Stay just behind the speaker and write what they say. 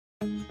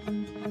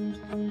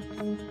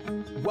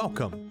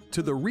Welcome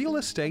to the Real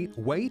Estate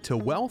Way to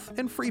Wealth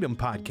and Freedom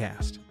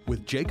podcast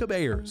with Jacob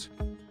Ayers,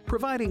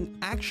 providing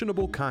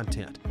actionable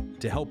content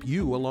to help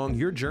you along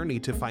your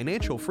journey to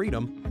financial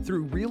freedom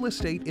through real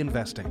estate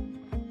investing.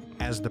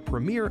 As the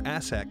premier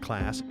asset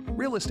class,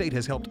 real estate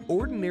has helped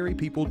ordinary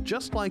people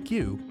just like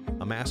you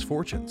amass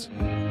fortunes.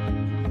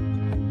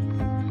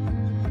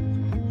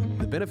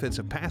 The benefits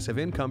of passive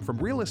income from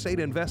real estate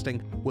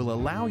investing will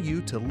allow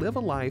you to live a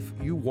life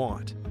you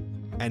want.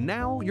 And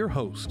now your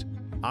host,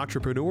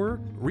 entrepreneur,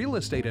 real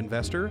estate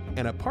investor,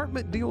 and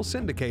apartment deal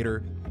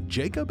syndicator,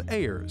 Jacob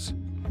Ayers.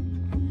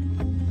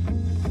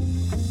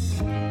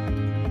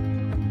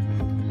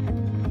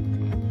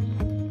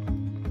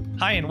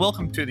 Hi, and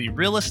welcome to the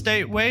Real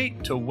Estate Way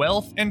to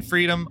Wealth and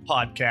Freedom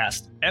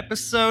podcast,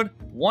 episode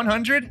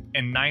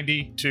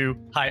 192.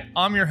 Hi,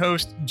 I'm your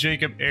host,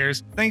 Jacob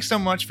Ayers. Thanks so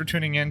much for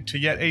tuning in to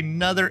yet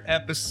another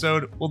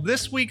episode. Well,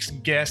 this week's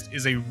guest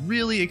is a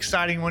really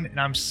exciting one, and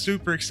I'm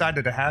super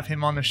excited to have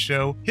him on the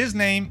show. His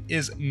name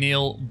is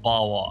Neal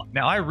Bawa.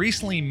 Now, I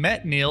recently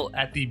met Neal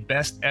at the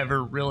Best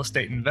Ever Real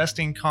Estate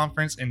Investing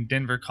Conference in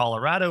Denver,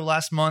 Colorado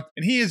last month,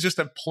 and he is just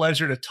a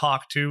pleasure to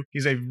talk to.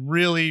 He's a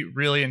really,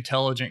 really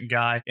intelligent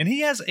guy, and he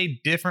has a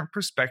different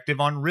perspective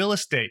on real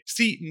estate.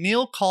 See,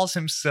 Neal calls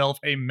himself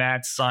a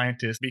mad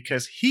scientist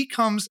because he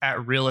comes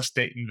at real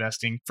estate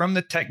investing from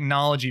the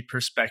technology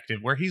perspective,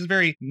 where he's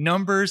very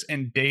numbers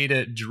and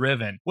data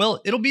driven.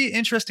 Well, it'll be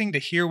interesting to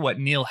hear what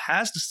Neal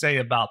has to say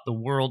about the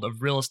world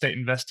of real estate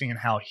investing and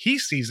how he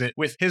sees it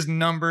with his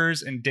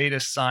numbers and data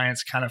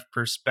science kind of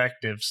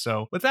perspective.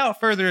 So without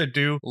further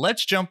ado,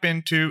 let's jump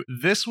into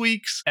this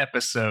week's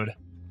episode.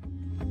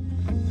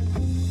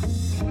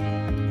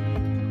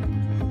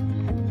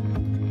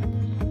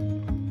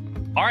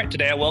 All right,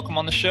 today I welcome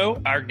on the show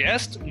our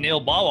guest,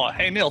 Neal Bawa.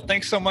 Hey, Neal,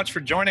 thanks so much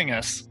for joining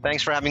us.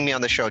 Thanks for having me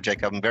on the show,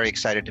 Jacob. I'm very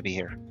excited to be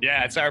here.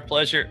 Yeah, it's our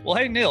pleasure. Well,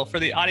 hey, Neal, for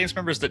the audience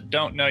members that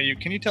don't know you,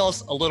 can you tell us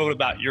a little bit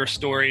about your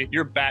story,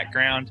 your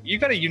background? You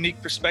got a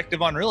unique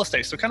perspective on real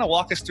estate, so kind of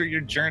walk us through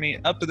your journey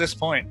up to this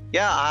point.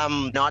 Yeah,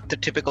 I'm not the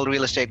typical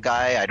real estate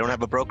guy. I don't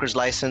have a broker's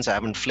license. I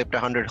haven't flipped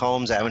 100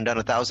 homes. I haven't done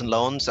 1,000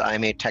 loans.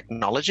 I'm a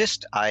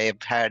technologist.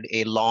 I've had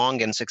a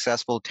long and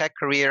successful tech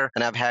career,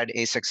 and I've had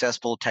a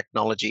successful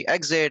technology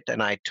exit,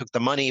 and I took the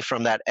money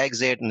from that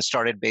exit and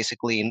started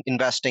basically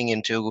investing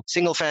into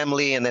single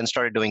family, and then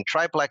started doing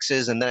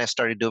triplexes, and then I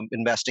started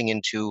investing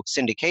into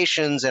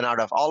syndications. And out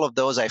of all of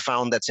those, I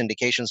found that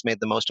syndications made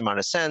the most amount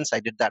of sense. I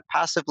did that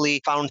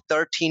passively, found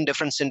 13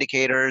 different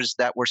syndicators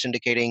that were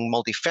syndicating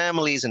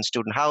multifamilies and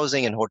student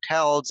housing and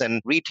hotels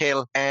and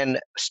retail, and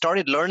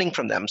started learning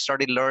from them,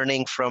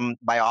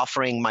 by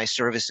offering my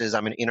services.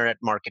 I'm an internet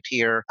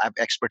marketeer. I have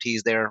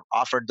expertise there,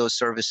 offered those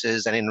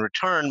services. And in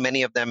return,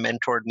 many of them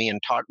mentored me and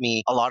taught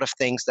me a lot of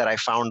things that I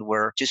found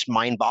were just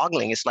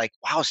mind-boggling. It's like,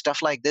 wow,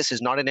 stuff like this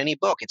is not in any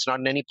book. It's not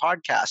in any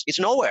podcast. It's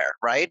nowhere,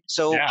 right?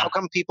 So how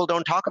come people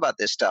don't talk about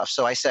this stuff?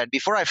 So I said,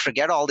 before I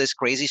forget all this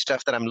crazy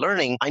stuff that I'm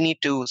learning, I need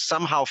to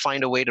somehow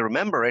find a way to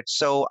remember it.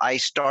 So I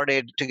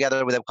started,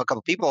 together with a couple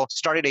of people,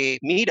 started a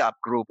meetup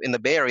group in the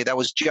Bay Area that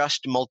was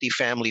just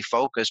multifamily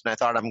focused. And I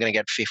thought I'm going to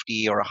get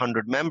 50 or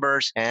 100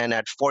 members. And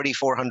at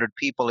 4,400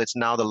 people, it's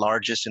now the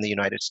largest in the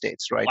United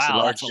States, right? Wow, so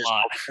the that's a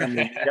lot.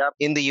 meetup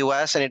in the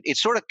US. And it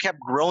sort of kept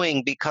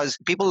growing because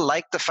people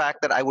liked the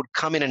fact that I would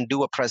come in and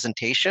do a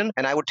presentation,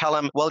 and I would tell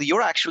them, well,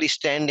 you're actually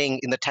standing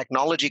in the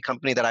technology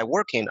company that I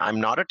work in.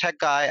 I'm not a tech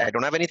guy. I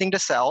don't have anything to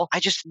sell. I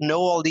just know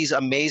all these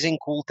amazing,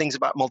 cool things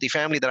about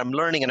multifamily that I'm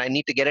learning, and I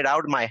need to get it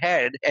out of my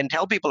head and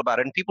tell people about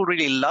it. And people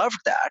really loved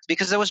that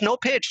because there was no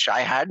pitch.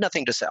 I had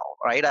nothing to sell,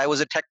 right? I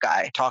was a tech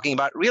guy talking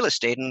about real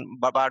estate and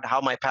about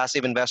how my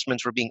passive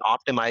investments were being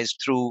optimized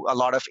through a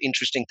lot of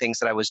interesting things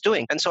that I was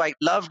doing. And so I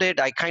loved it.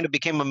 I kind of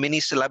became a mini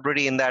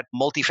celebrity in that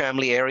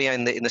multifamily area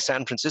in the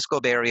San Francisco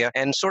Bay Area,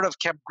 and sort of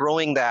kept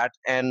growing that.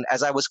 And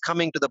as I was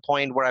coming to the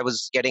point where I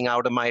was getting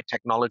out of my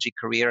technology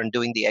career and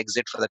doing the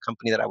exit for the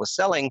company that I was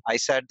selling, I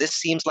said, this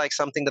seems like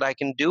something that I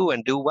can do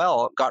and do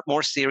well. Got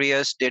more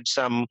serious, did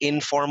some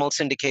informal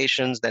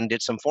syndications, then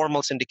did some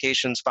formal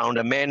syndications, found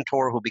a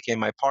mentor who became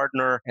my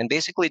partner, and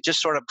basically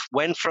just sort of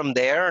went from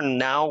there. And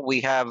now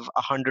we have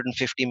a $150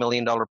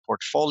 million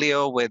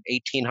portfolio with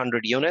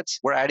 1,800 units.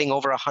 We're adding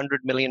over $100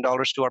 million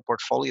to our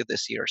portfolio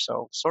this year.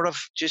 So sort of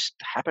just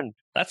happened.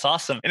 That's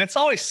awesome. And it's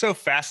always so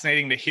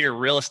fascinating to hear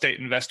real estate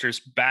investors'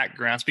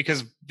 backgrounds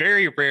because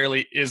very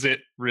rarely is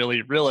it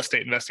really real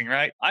estate investing,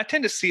 right? I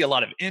tend to see a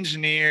lot of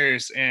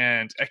engineers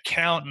and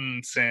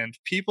accountants and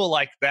people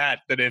like that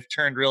have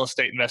turned real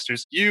estate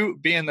investors. You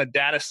being the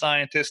data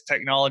scientist,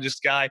 technologist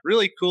guy,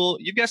 really cool.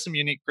 You've got some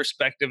unique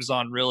perspectives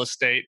on real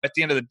estate. At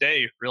the end of the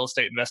day, real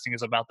estate investing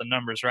is about the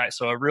numbers, right?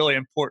 So a really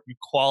important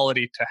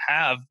quality to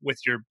have with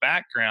your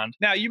background.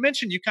 Now, you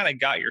mentioned you kind of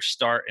got your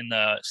start in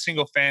the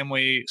single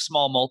family,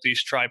 small multis,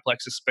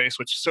 triplexes space,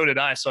 which so did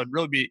I. So I'd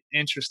really be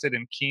interested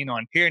and keen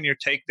on hearing your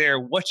take there,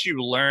 what you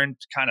learned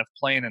kind of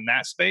playing in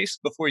that space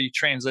before you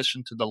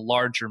transitioned to the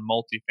larger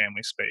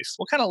multifamily space.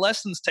 What kind of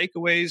lessons,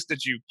 takeaways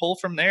did you pull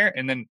from there?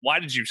 And then why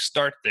did you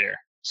start there?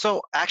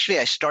 So actually,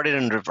 I started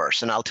in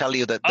reverse, and I'll tell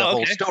you the Oh,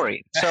 whole okay.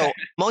 story. So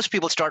most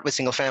people start with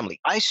single family.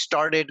 I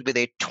started with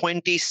a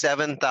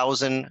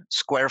 27,000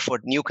 square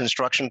foot new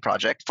construction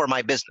project for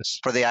my business,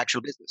 for the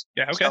actual business.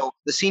 Yeah, okay. So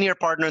the senior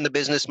partner in the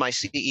business, my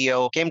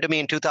CEO, came to me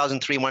in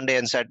 2003 one day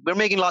and said, "We're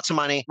making lots of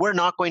money. We're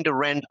not going to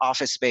rent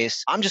office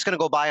space. I'm just going to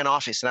go buy an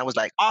office." And I was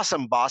like,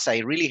 "Awesome, boss. I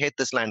really hate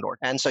this landlord."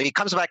 And so he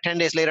comes back 10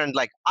 days later and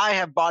like, "I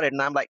have bought it."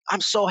 And I'm like,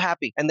 "I'm so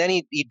happy." And then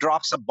he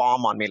drops a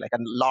bomb on me, like a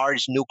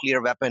large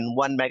nuclear weapon,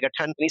 1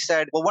 megaton. And he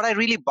said, "Well, what I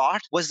really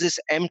bought was this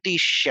empty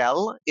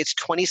shell. It's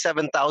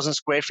 27,000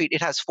 square feet.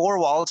 It has 4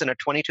 walls and a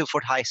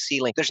 22-foot high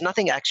ceiling. There's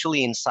nothing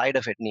actually inside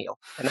of it, Neal."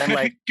 And I'm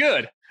like,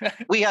 Good.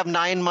 "We have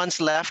 9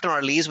 months left on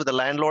our lease with a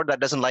landlord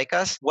that doesn't like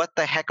us. What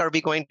the heck are we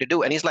going to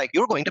do?" And he's like,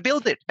 "You're going to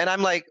build it." And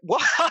I'm like,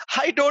 "What?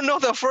 I don't know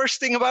the first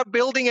thing about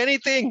building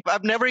anything.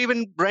 I've never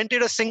even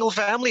rented a single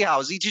family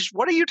house." He just,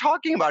 "What are you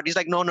talking about?" He's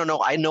like, "No, no,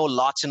 no. I know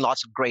lots and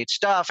lots of great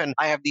stuff. And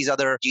I have these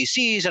other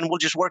GCs and we'll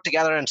just work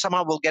together and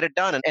somehow we'll get it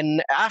done."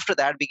 And after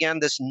that began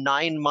this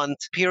 9 month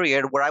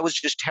period where I was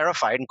just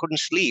terrified and couldn't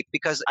sleep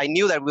because I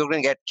knew that we were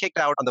going to get kicked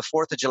out on the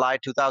 4th of July,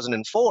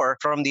 2004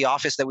 from the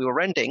office that we were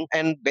renting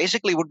and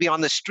basically would be on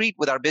the street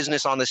with our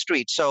business on the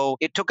street. So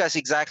it took us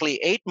exactly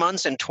 8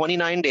 months and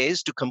 29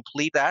 days to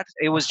complete that.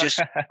 It was just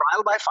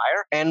trial by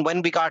fire. And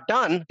when we got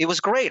done, it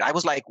was great. I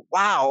was like,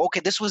 wow, okay,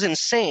 this was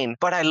insane.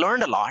 But I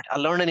learned a lot. I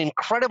learned an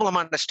incredible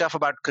amount of stuff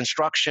about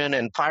construction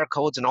and fire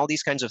codes and all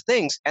these kinds of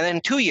things. And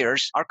then 2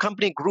 years, our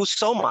company grew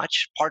so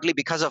much, partly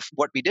because of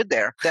what we did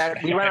there,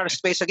 that we ran out of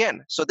space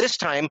again. So this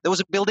time there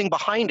was a building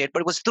behind it, but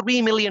it was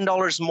 $3 million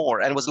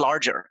more and was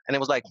larger. And it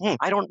was like,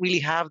 I don't really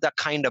have that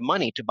kind of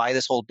money to buy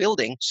this whole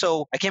building.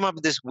 So I came up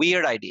with this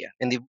weird idea.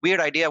 And the weird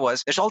idea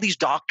was there's all these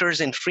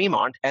doctors in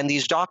Fremont and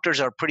these doctors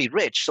are pretty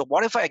rich. So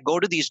what if I go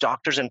to these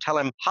doctors and tell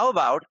them, how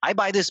about I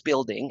buy this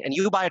building and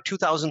you buy a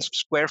 2,000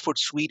 square foot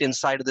suite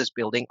inside of this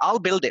building? I'll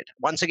build it.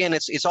 Once again,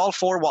 it's all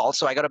 4 walls.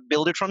 So I got to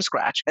build it from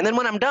scratch. And then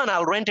when I'm done,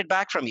 I'll rent it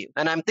back from you.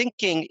 And I'm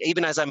thinking,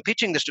 even as I'm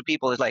pitching this to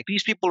people, it's like,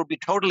 these people would be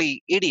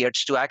totally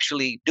idiots to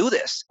actually do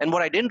this. And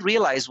what I didn't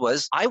realize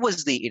was I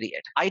was the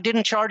idiot. I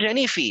didn't charge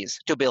any fees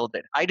to build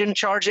it. I didn't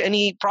charge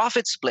any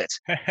profit splits.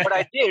 What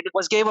I did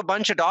was gave a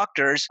bunch of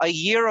doctors a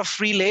year of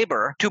free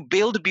labor to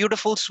build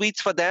beautiful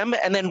suites for them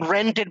and then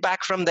rent it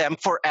back from them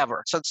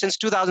forever. So since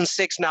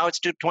 2006, now it's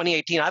to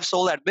 2018, I've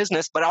sold that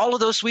business, but all of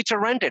those suites are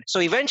rented. So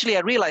eventually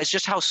I realized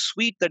just how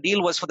sweet the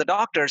deal was for the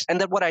doctors and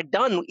that what I'd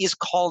done is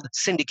called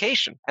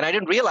syndication. And I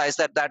didn't realize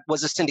that that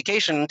was a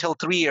syndication until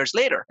 3 years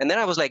later. And then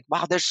I was like,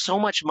 wow, there's so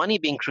much money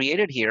being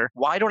created here.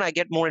 Why don't I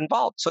get more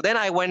involved? So then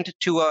I went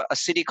to a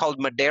city called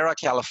Madera,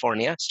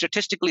 California.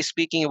 Statistically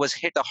speaking, it was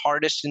hit the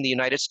hardest in the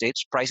United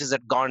States. Prices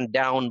had gone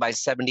down by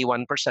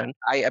 71%.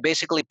 I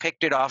basically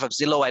picked it off of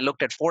Zillow. I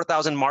looked at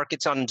 4,000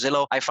 markets on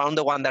Zillow. I found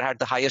the one that had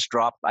the highest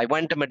drop. I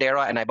went to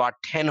Madera and I bought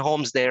 10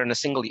 homes there in a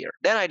single year.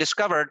 Then I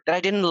discovered that I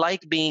didn't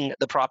like being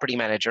the property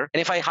manager.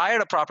 And if I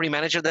hired a property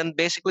manager, then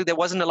basically there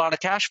wasn't a lot of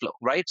cash flow,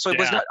 right? So it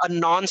was not a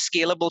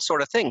non-scalable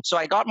sort of thing. So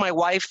I got my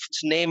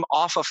wife's name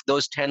off of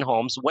those 10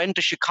 homes, went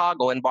to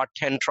Chicago and bought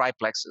 10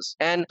 triplexes.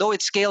 And though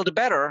it scaled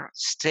better,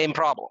 same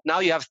problem. Now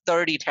you have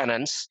 30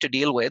 tenants to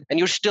deal with and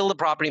you're still the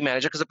property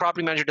manager because the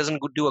property manager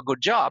doesn't do a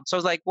good job. So I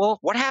was like, well,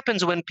 what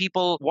happens when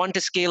people want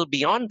to scale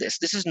beyond this?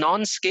 This is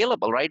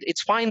non-scalable, right?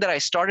 It's fine that I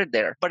started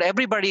there, but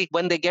everybody,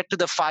 when they get to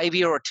the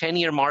 5-year or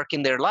 10-year mark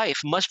in their life,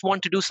 must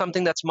want to do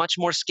something that's much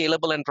more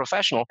scalable and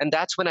professional. And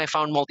that's when I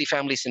found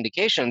multifamily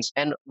syndications.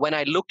 And when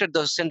I looked at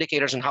those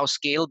syndicators and how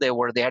scaled they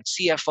were, they had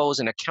CFOs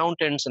and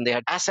accountants and they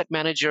had asset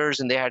managers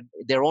and they had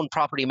their own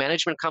property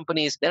management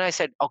companies. Then I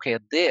said, okay,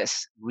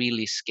 this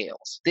really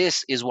scales.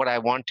 This is what I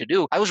want to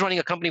do. I was running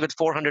a company with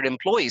 400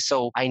 employees.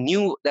 So I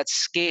knew that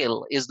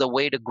scale is the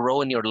way to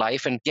grow in your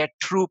life and get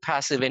true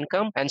passive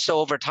income. And so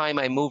over time,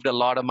 I moved a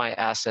lot of my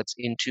assets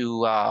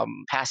into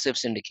passive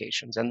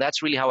syndications. And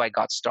that's really how I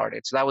got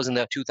started. So that was in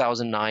the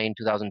 2009,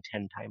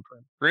 2010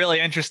 timeframe. Really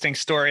interesting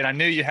story. And I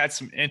knew you had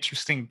some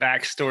interesting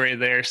backstory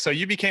there. So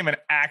you became an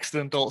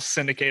accidental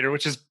syndicator,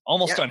 which is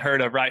almost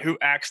unheard of, right? Who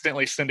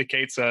accidentally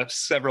syndicates a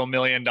several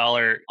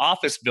 $1,000,000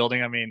 office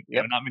building? I mean, you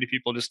know, not many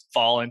people just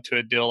fall into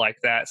a deal like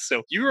that.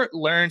 So you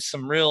learned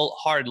some real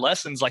hard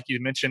lessons, like you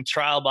mentioned,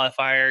 trial by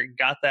fire,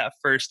 got that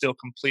first deal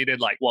completed,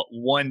 like what,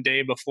 one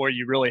day before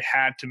you really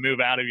had to move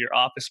out of your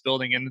office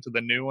building into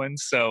the new one.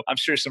 So I'm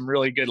sure some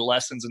really good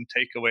lessons and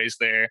takeaways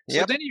there.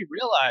 So then you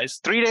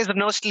realized 3 days of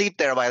no sleep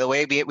there, by the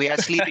way. We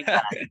had sleeping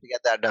bags to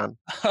get that done.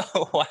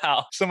 Oh,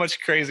 wow. So much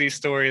crazy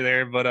story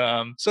there.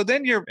 But so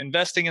then you're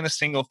investing in the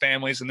single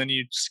families and then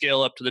you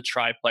scale up to the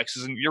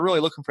triplexes and you're really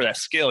looking for that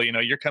skill. You know,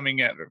 you're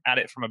coming at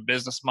it from a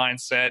business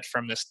mindset,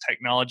 from this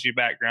technology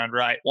background,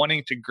 right?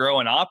 Wanting to grow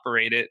and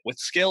operate it with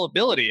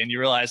scalability. And you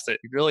realize that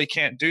you really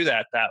can't do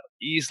that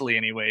easily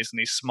anyways in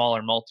these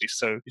smaller multis.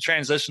 So you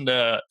transition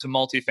to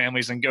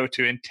multifamilies and go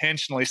to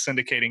intentionally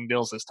syndicating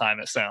deals this time,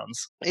 it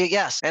sounds.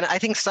 Yes. And I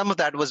think some of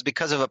that was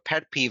because of a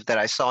pet peeve that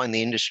I saw in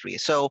the industry.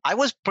 So I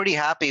was pretty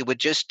happy with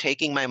just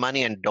taking my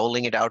money and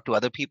doling it out to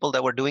other people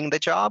that were doing the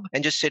job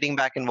and just sitting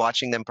back and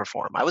watching them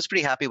perform. I was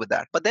pretty happy with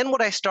that. But then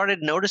what I started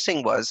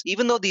noticing was,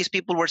 even though these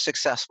people were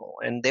successful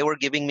and they were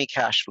giving me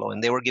cash flow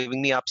and they were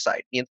giving me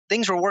upside,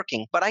 things were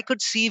working, but I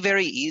could see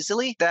very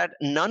easily that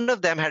none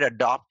of them had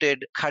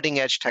adopted cutting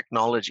edge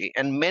technology.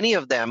 And many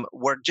of them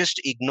were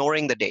just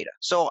ignoring the data.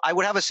 So I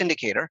would have a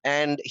syndicator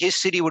and his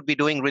city would be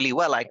doing really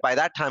well. Like by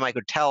that time, I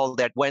could tell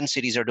that when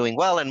cities are doing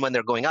well and when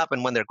they're going up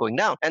and when they're going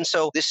down. And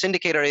so this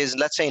syndicator is,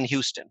 let's say in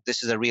Houston,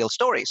 this is a real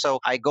story. So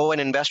I go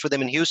and invest with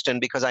them in Houston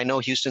because I know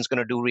Houston's going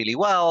to do really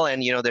well.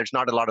 And, there's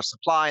not a lot of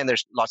supply and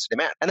there's lots of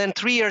demand. And then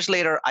 3 years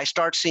later, I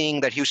start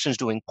seeing that Houston's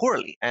doing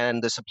poorly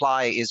and the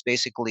supply is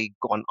basically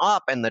gone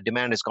up and the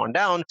demand has gone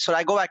down. So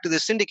I go back to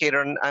this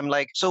syndicator and I'm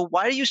like, so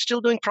why are you still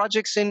doing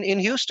projects in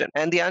Houston?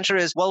 And the answer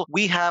is, well,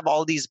 we have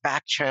all these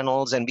back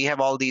channels and we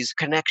have all these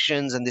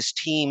connections and this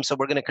team. So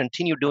we're going to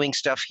continue doing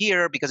stuff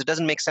here because it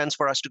doesn't make sense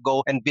for us to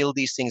go and build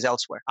these things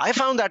elsewhere. I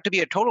found that to be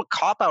a total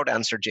cop-out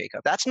answer,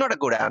 Jacob. That's not a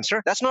good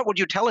answer. That's not what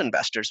you tell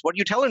investors. What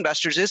you tell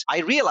investors is, I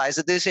realize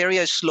that this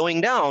area is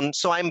slowing down,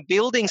 so I'm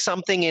building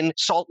something in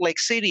Salt Lake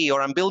City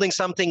or I'm building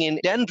something in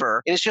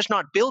Denver and it's just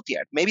not built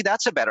yet. Maybe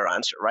that's a better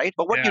answer, right?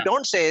 But what you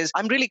don't say is,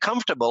 I'm really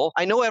comfortable.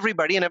 I know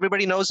everybody and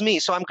everybody knows me,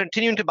 so I'm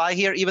continuing to buy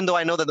here even though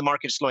I know that the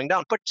market's slowing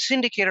down. But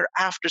syndicator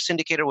after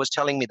syndicator was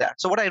telling me that.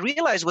 So what I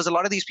realized was a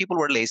lot of these people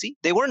were lazy.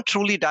 They weren't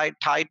truly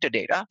tied to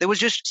data. They was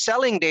just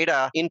selling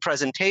data in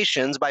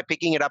presentations by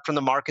picking it up from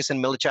the Marcus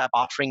and Millichap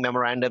offering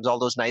memorandums, all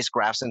those nice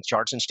graphs and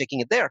charts and sticking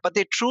it there. But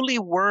they truly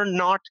were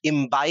not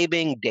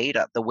imbibing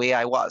data the way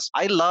I was.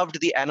 I loved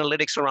the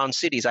analytics around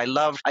cities. I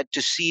loved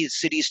to see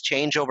cities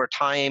change over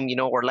time.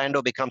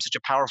 Orlando becomes such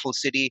a powerful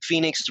city.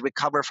 Phoenix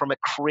recover from a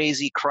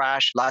crazy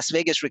crash. Las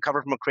Vegas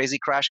recover from a crazy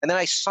crash. And then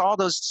I saw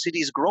those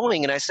cities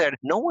growing and I said,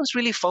 no one's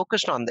really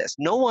focused on this.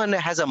 No one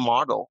has a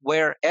model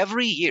where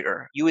every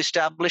year you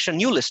establish a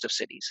new list of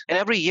cities. And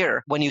every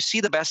year when you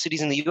see the best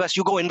cities in the US,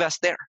 you go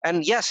invest there.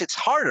 And yes, it's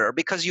harder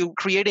because you're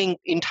creating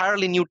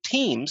entirely new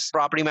teams,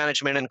 property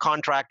management and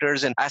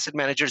contractors and asset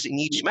managers in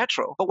each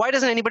metro. But why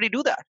doesn't anybody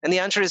do that? And the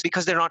answer is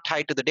because they're not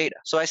tied to the data.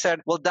 So I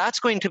said, well, that's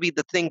going to be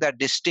the thing that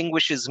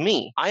distinguishes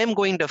me. I am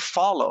going to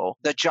follow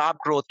the job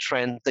growth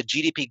trend, the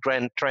GDP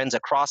trends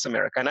across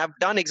America. And I've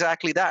done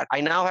exactly that.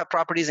 I now have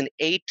properties in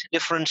 8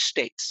 different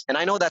states. And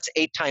I know that's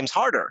 8 times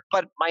harder,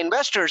 but my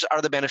investors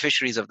are the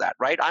beneficiaries of that,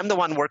 right? I'm the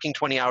one working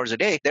 20 hours a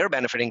day. They're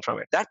benefiting from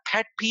it. That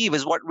pet peeve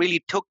is what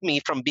really took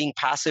me from being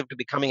passive to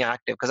becoming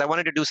active because I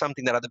wanted to do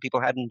something that other people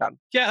hadn't done.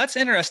 Yeah, that's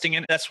interesting.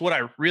 And that's what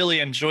I really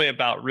enjoy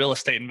about real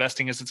estate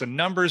investing is it's a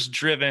numbers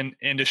driven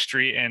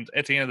industry. And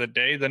at the end of the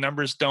day, the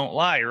numbers don't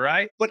lie,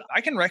 right? But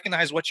I can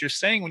recognize what you're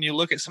saying when you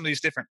look at some of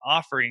these different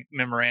offering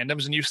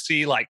memorandums and you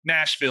see like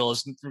Nashville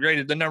is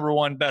rated the number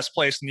 1 best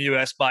place in the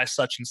US by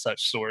such and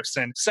such source,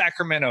 and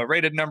Sacramento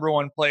rated number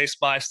 1 place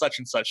by such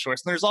and such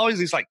source. And there's always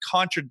these like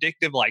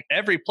contradictive, like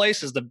every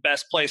place is the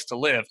best place to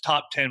live,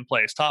 top 10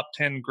 place, top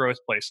 10 growth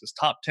places,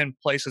 top 10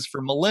 places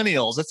for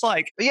millennials. It's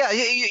like, yeah,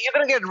 you're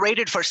going to get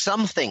rated for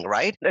something,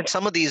 right? And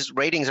some of these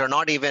ratings are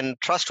not even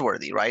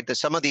trustworthy, right?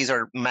 Some of these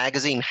are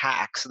magazine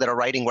hacks that are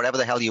writing whatever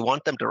the hell you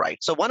want them to write.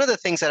 So one of the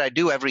things that I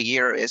do every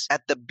year is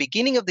at the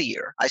beginning of the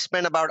year, I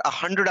spend about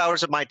 100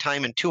 hours of my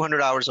time and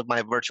 200 hours of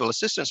my virtual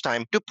assistant's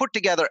time to put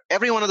together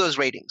every one of those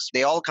ratings.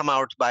 They all come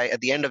out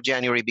at the end of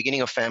January,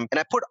 beginning of Feb, and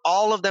I put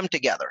all of them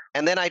together.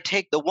 And then I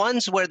take the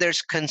ones where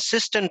there's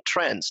consistent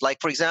trends. Like,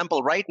 for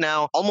example, right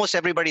now, almost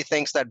everybody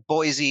thinks that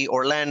Boise,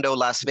 Orlando,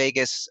 Las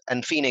Vegas,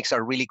 and Phoenix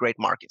are really great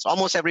markets.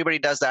 Almost everybody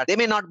does that. They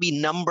may not be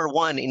number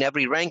 1 in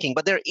every ranking,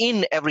 but they're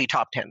in every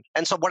top 10.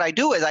 And so what I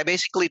do is I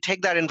basically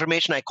take that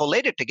information, I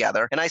collate it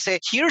together, and I say,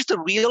 here's the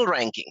real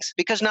rankings.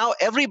 Because now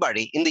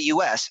everybody in the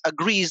US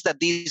agrees that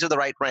these are the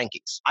right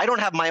rankings. I don't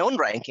have my own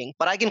ranking,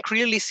 but I can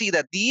clearly see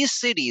that these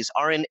cities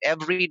are in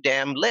every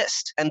damn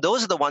list. And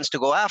those are the ones to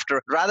go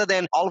after, rather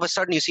than all of a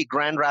sudden you see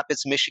Grand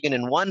Rapids, Michigan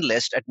in one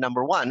list at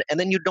number 1, and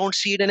then you don't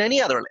see it in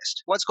any other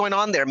list. What's going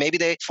on there? Maybe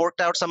they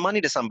forked out some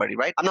money to somebody,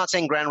 right? I'm not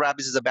saying Grand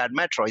Rapids is a bad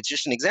metro. It's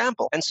just an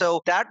example. And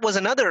so that was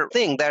another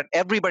thing that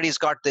everybody's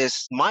got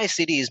this, my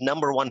city is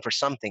number 1 for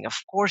something. Of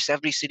course,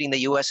 every city in the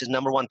US is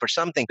number 1 for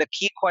something. The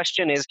key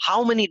question is,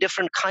 how many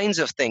different kinds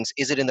of things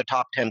is it in the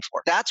top 10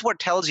 for? That's what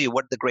tells you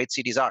what the great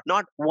cities are,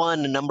 not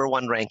one number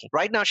 1 ranking.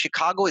 Right now,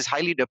 Chicago is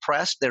highly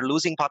depressed. They're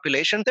losing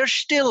population. They're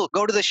still,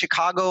 go to the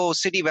Chicago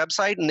city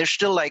website and they're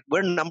still like,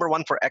 we're number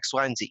 1 for X,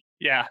 Y, and Z.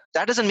 Yeah.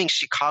 That doesn't mean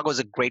Chicago is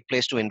a great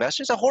place to invest.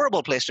 It's a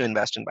horrible place to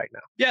invest in right now.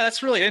 Yeah,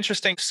 that's really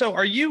interesting. So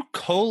are you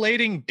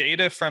collating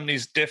data from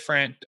these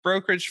different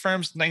brokerage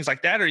firms and things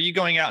like that? Or are you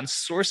going out and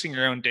sourcing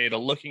your own data,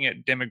 looking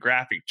at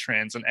demographic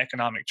trends and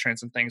economic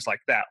trends and things like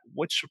that?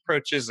 Which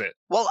approach is it?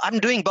 Well, I'm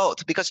doing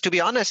both because, to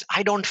be honest,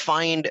 I don't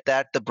find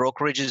that the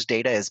brokerage's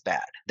data is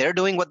bad. They're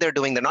doing what they're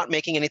doing. They're not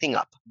making anything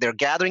up. They're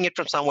gathering it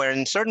from somewhere.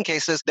 In certain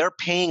cases, they're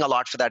paying a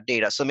lot for that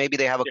data. So maybe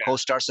they have a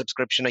CoStar subscription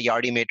subscription, a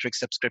Yardi Matrix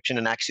subscription,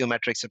 an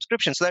Axiometric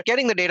subscription. So they're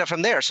getting the data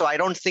from there. So I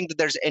don't think that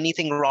there's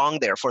anything wrong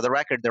there. For the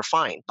record, they're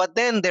fine. But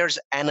then there's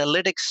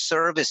analytics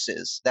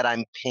services that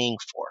I'm paying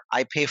for.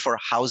 I pay for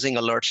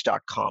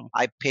housingalerts.com.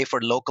 I pay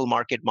for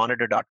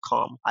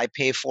localmarketmonitor.com. I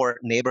pay for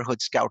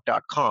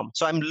neighborhoodscout.com.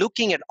 So I'm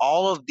looking at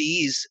all of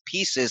these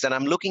pieces and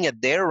I'm looking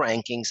at their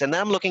rankings, and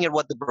then I'm looking at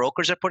what the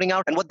brokers are putting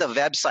out and what the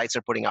websites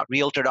are putting out.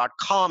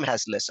 Realtor.com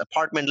has lists,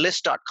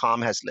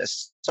 apartmentlist.com has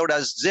lists. So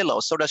does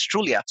Zillow, so does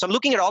Trulia. So I'm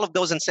looking at all of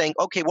those and saying,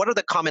 okay, what are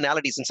the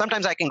commonalities? And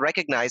sometimes I can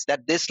recognize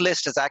that this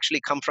list has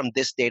actually come from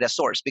this data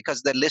source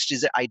because the list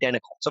is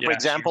identical. So for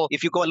example,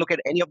 if you go and look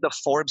at any of the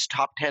Forbes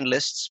top 10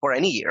 lists for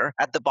any year,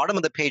 at the bottom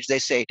of the page, they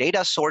say data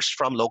sourced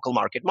from Local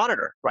Market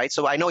Monitor, right?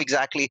 So I know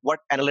exactly what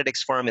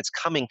analytics firm it's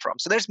coming from.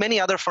 So there's many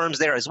other firms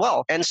there as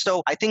well. And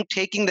so I think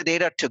taking the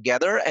data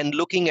together and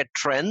looking at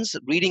trends,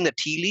 reading the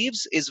tea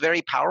leaves is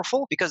very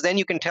powerful because then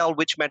you can tell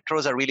which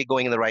metros are really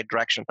going in the right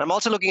direction. I'm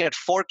also looking at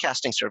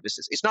forecasting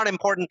services. It's not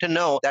important to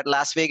know that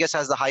Las Vegas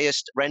has the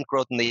highest rent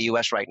growth in the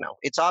US right now.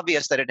 It's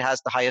obvious that it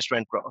has the highest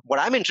rent growth. What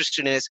I'm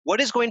interested in is what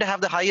is going to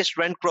have the highest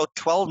rent growth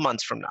 12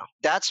 months from now.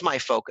 That's my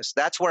focus.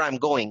 That's where I'm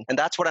going. And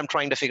that's what I'm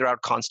trying to figure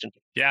out constantly.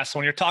 Yeah. So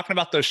when you're talking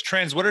about those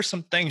trends, what are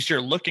some things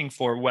you're looking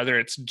for, whether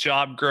it's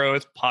job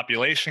growth,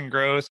 population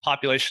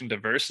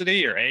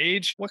diversity, or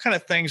age? What kind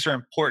of things are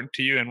important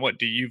to you and what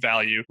do you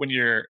value when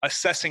you're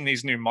assessing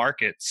these new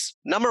markets?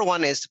 Number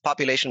one is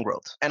population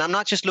growth. And I'm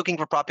not just looking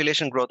for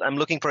population growth. I'm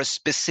looking for a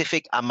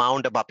specific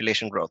amount of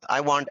population growth.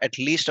 I want at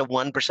least a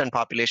 1%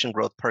 population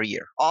growth per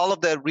year. All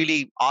of the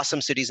really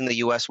awesome cities in the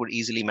US would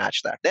easily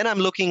match that. Then I'm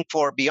looking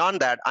for, beyond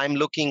that, I'm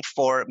looking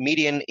for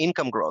median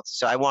income growth.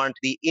 So I want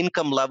the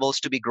income levels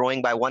to be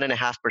growing by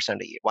 1.5%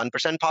 a year.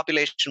 1%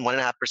 population,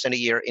 1.5% a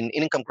year in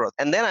income growth.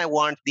 And then I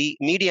want the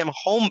median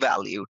home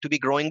value to be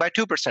growing by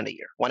 2% a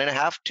year.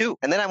 1.5, 2.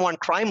 And then I want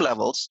crime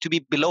levels to be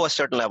below a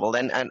certain level.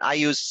 And I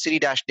use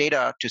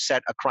City-Data to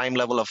set a crime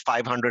level of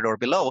 500 or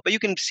below. But you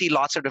can see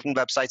lots of different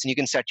websites and you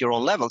can set your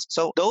own levels.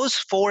 So those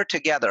four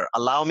together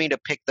allow me to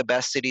pick the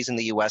best cities in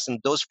the US. And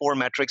those four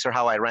metrics are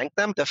how I rank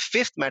them. The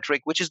fifth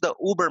metric, which is the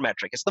Uber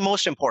metric, it's the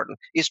most important,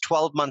 is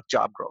 12-month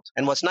job growth.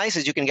 And what's nice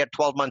is you can get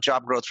 12-month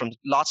job growth from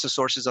lots of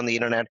sources on the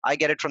internet. I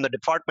get it from the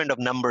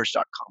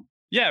departmentofnumbers.com.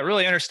 Yeah,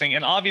 really interesting.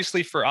 And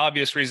obviously, for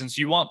obvious reasons,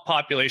 you want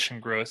population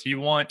growth, you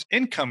want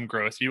income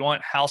growth, you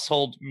want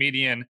household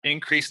median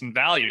increase in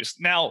values.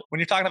 Now, when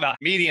you're talking about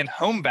median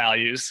home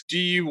values, do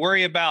you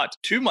worry about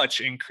too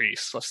much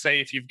increase? Let's say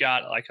if you've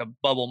got like a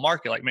bubble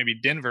market, like maybe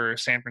Denver or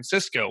San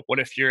Francisco, what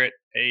if you're at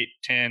 8,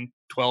 10,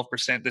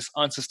 12%, this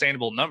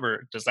unsustainable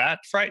number? Does that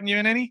frighten you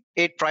in any?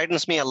 It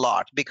frightens me a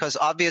lot because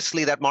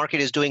obviously that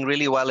market is doing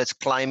really well. It's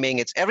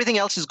climbing. Everything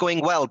else is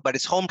going well, but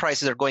its home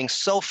prices are going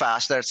so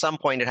fast that at some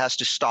point it has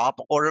to stop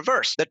or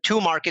reverse. The two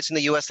markets in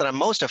the US that I'm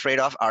most afraid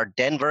of are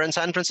Denver and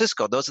San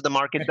Francisco. Those are the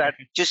markets that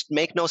just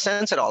make no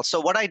sense at all. So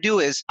what I do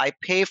is I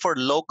pay for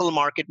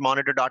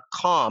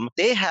localmarketmonitor.com.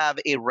 They have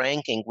a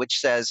ranking which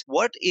says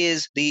what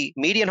is the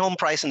median home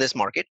price in this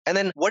market, and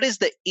then what is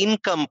the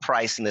income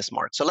price in this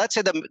market. So let's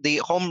say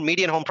the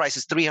median home price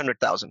is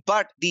 $300,000,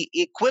 but the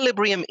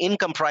equilibrium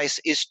income price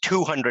is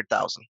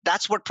 $200,000.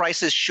 That's what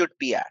prices should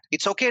be at.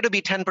 It's okay to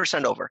be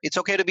 10% over. It's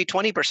okay to be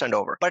 20%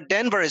 over. But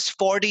Denver is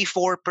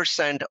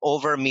 44%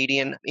 over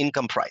median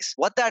income price.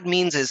 What that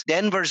means is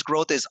Denver's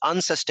growth is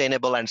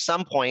unsustainable. And at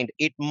some point,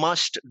 it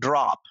must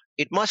drop.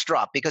 It must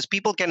drop because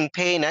people can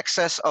pay in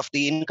excess of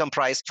the income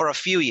price for a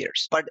few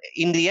years. But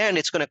in the end,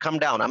 it's going to come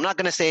down. I'm not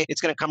going to say it's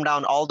going to come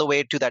down all the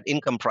way to that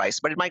income price,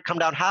 but it might come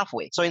down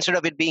halfway. So instead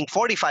of it being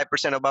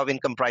 45% above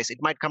income price, it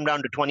might come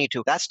down to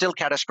 22. That's still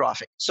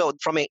catastrophic. So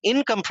from an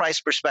income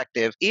price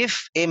perspective,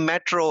 if a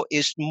metro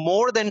is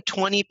more than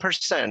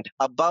 20%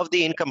 above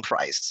the income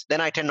price,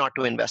 then I tend not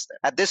to invest there.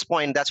 At this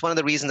point, that's one of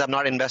the reasons I'm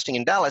not investing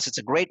in Dallas. It's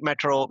a great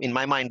metro, in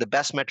my mind, the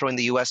best metro in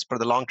the US for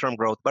the long-term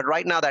growth. But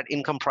right now, that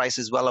income price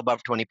is well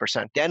above 20%.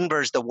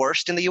 Denver's the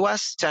worst in the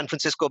US, San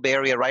Francisco Bay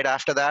Area right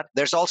after that.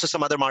 There's also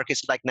some other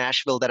markets like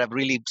Nashville that have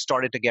really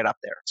started to get up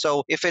there.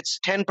 So if it's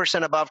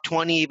 10% above,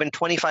 20, even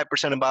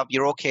 25% above,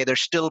 you're okay.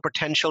 There's still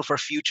potential for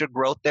future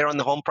growth there on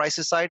the home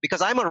prices side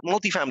because I'm a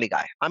multifamily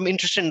guy. I'm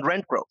interested in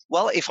rent growth.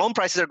 Well, if home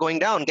prices are going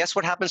down, guess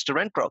what happens to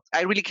rent growth?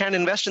 I really can't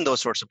invest in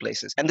those sorts of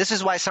places. And this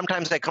is why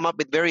sometimes I come up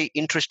with very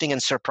interesting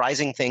and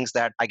surprising things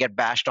that I get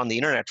bashed on the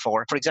internet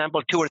for. For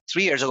example, 2 or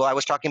 3 years ago, I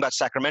was talking about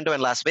Sacramento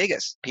and Las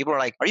Vegas. People are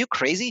like, are you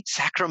crazy?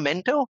 Sacramento?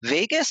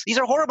 Vegas? These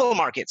are horrible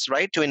markets,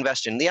 right, to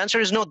invest in. The answer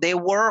is no, they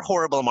were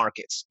horrible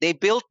markets. They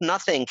built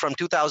nothing from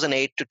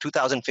 2008 to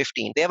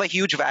 2015. They have a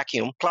huge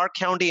vacuum. Clark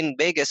County in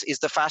Vegas is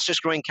the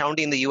fastest growing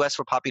county in the US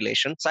for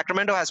population.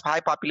 Sacramento has high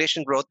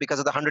population growth because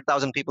of the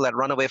 100,000 people that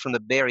run away from the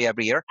Bay Area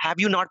every year. Have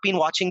you not been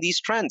watching these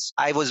trends?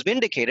 I was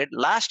vindicated.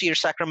 Last year,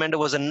 Sacramento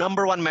was a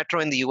number one metro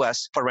in the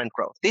US for rent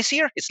growth. This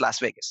year, it's Las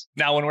Vegas.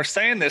 Now, when we're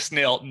saying this,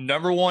 Neal,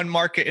 number one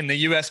market in the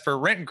US for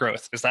rent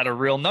growth, is that a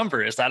real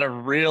number? Is that a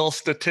real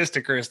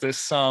statistic? or is this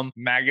some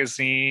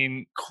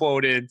magazine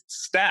quoted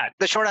stat?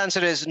 The short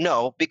answer is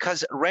no,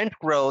 because rent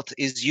growth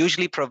is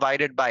usually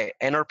provided by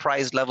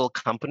enterprise level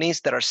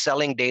companies that are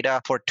selling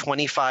data for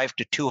 $25,000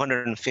 to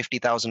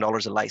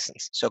 $250,000 a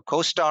license. So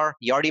CoStar,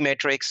 Yardi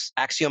Matrix,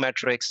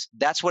 Axiometrics,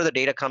 that's where the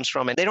data comes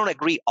from. And they don't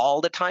agree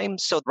all the time.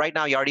 So right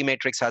now, Yardi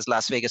Matrix has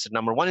Las Vegas at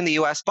number 1 in the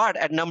US, but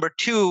at number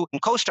 2 in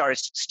CoStar,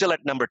 it's still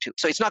at number 2.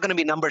 So it's not going to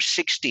be number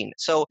 16.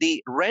 So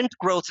the rent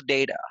growth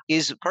data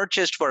is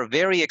purchased for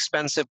very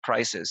expensive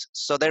prices.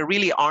 So there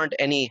really aren't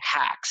any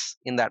hacks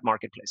in that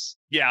marketplace.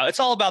 Yeah, it's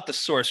all about the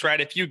source, right?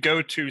 If you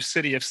go to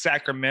City of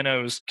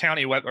Sacramento's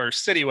county web or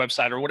city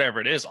website or whatever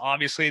it is,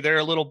 obviously they're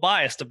a little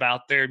biased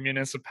about their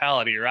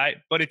municipality, right?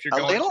 But if you're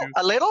a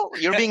little,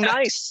 you're being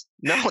nice.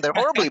 No, they're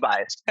horribly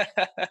biased.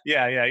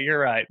 Yeah, you're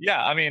right.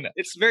 Yeah, I mean,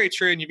 it's very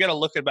true. And you've got to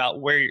look about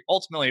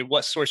ultimately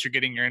what source you're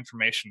getting your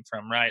information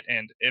from, right?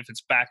 And if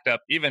it's backed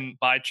up even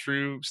by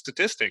true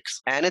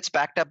statistics. And it's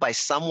backed up by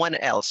someone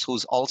else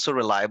who's also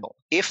reliable.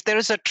 If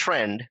there's a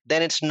trend,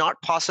 then it's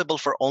not possible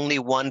for only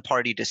one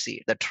party to see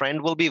it. The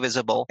trend will be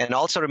visible. And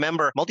also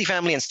remember,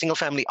 multifamily and single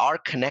family are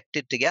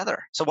connected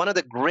together. So one of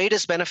the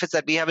greatest benefits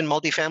that we have in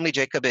multifamily,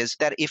 Jacob, is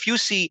that if you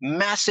see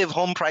massive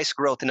home price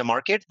growth in a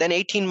market, then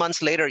 18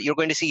 months later, you're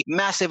going to see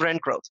massive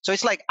rent growth. So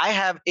it's like I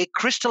have a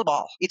crystal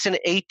ball. It's an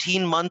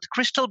 18-month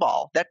crystal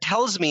ball that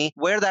tells me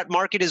where that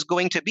market is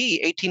going to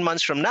be 18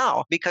 months from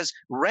now, because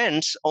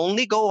rents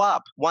only go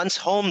up once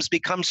homes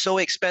become so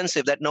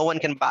expensive that no one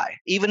can buy.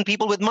 Even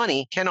people with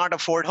money cannot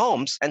afford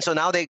homes. And so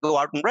now they go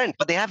out and rent,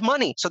 but they have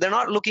money. So they're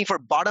not looking for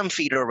bottom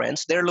feeder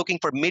rents. They're looking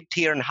for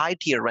mid-tier and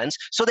high-tier rents.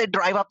 So they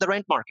drive up the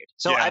rent market.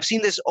 So I've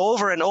seen this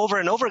over and over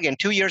and over again.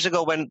 2 years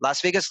ago, when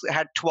Las Vegas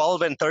had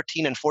 12 and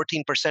 13 and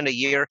 14% a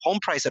year home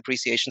price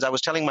appreciations, I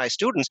was telling my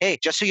students, hey,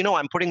 just so you know,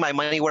 I'm putting my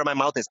money where my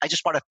mouth is. I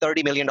just bought a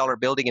 $30 million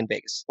building in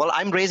Vegas. Well,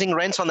 I'm raising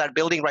rents on that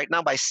building right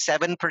now by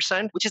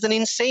 7%, which is an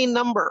insane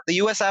number. The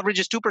US average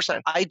is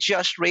 2%. I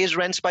just raised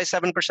rents by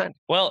 7%.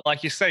 Well,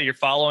 like you say, you're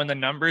following the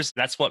numbers.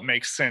 That's what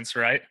makes sense,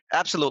 right?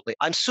 Absolutely.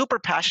 I'm super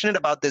passionate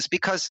about this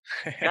because,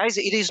 guys,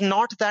 it is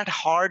not that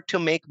hard to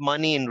make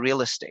money in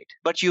real estate,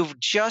 but you've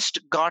just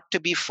got to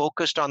be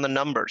focused on the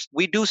numbers.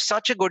 We do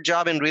such a good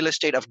job in real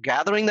estate of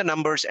gathering the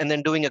numbers and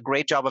then doing a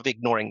great job of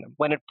ignoring them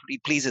when it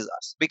pleases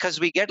us, because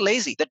we get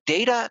lazy. The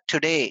data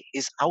today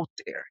is out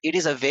there. It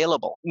is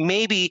available.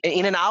 Maybe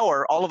in an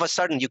hour, all of a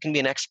sudden you can be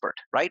an expert,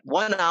 right?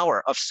 1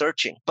 hour of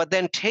searching, but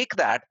then take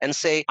that and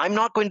say, I'm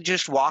not going to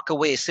just walk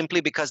away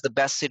simply because the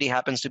best city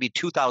happens to be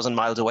 2,000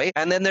 miles away.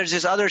 And then there's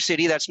this other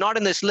city that's not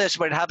in this list,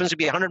 but it happens to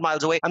be 100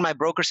 miles away. And my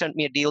broker sent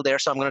me a deal there,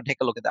 so I'm going to take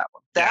a look at that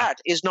one. That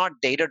is not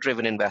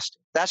data-driven investing.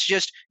 That's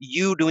just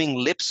you doing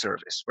lip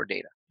service for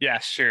data. Yeah,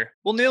 sure.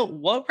 Well, Neal,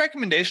 what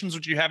recommendations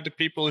would you have to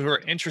people who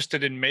are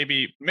interested in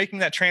maybe making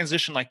that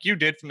transition like you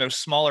did from those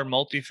smaller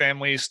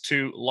multifamilies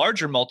to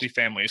larger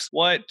multifamilies?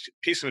 What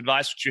piece of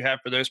advice would you have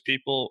for those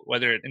people,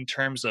 whether in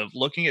terms of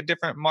looking at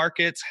different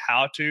markets,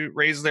 how to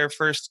raise their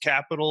first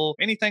capital,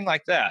 anything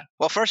like that?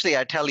 Well, firstly,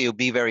 I tell you,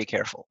 be very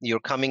careful. You're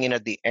coming in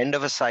at the end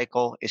of a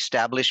cycle.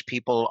 Established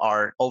people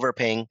are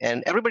overpaying,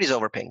 and everybody's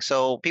overpaying.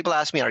 So people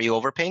ask me, are you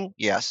overpaying?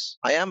 Yes,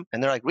 I am.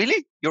 And they're like,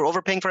 really? You're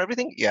overpaying for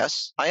everything?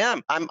 Yes, I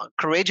am. I'm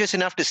courageous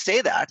enough to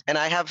say that. And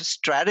I have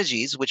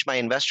strategies, which my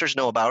investors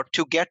know about,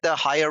 to get the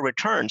higher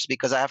returns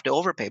because I have to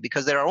overpay.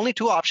 Because there are only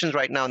two options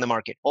right now in the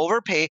market: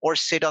 overpay or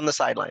sit on the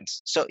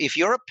sidelines. So if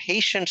you're a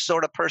patient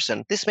sort of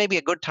person, this may be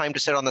a good time to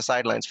sit on the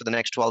sidelines for the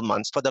next 12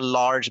 months for the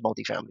large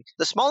multifamily.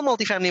 The small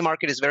multifamily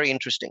market is very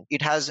interesting.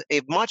 It has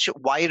a much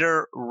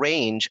wider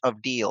range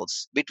of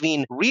deals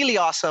between really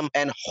awesome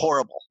and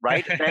horrible,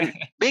 right? And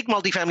big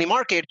multifamily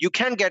market, you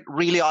can get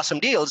really awesome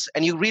deals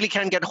and you really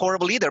can't get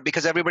horrible either,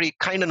 because everybody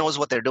kind of knows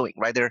what they're doing,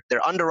 right?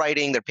 They're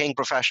underwriting, they're paying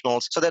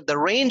professionals, so that the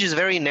range is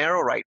very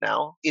narrow right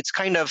now. It's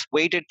kind of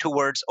weighted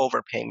towards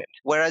overpayment.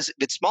 Whereas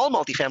with small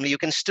multifamily, you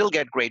can still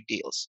get great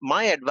deals.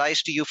 My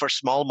advice to you for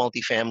small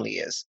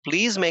multifamily is,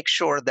 please make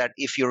sure that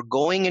if you're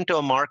going into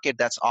a market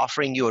that's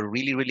offering you a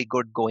really, really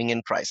good going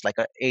in price, like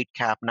a 8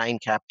 cap, 9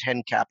 cap,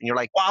 10 cap, and you're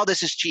like, wow,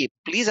 this is cheap.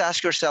 Please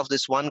ask yourself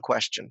this one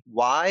question: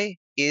 why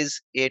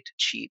is it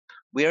cheap?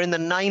 We are in the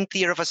 9th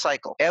year of a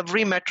cycle.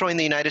 Every metro in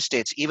the United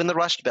States, even the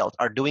Rust Belt,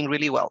 are doing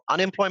really well.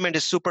 Unemployment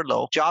is super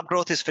low. Job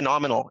growth is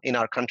phenomenal in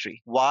our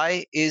country.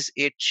 Why is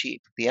it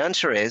cheap? The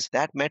answer is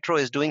that metro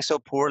is doing so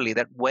poorly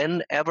that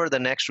whenever the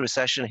next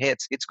recession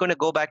hits, it's going to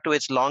go back to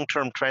its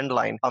long-term trend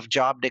line of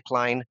job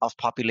decline, of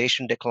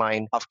population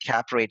decline, of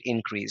cap rate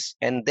increase.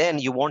 And then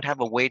you won't have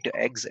a way to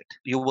exit.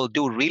 You will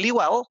do really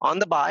well on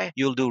the buy.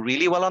 You'll do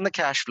really well on the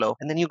cash flow.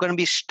 And then you're going to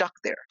be stuck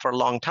there for a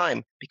long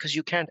time because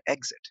you can't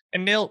exit.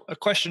 And Neal, a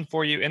question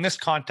for you. In this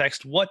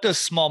context, what does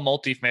small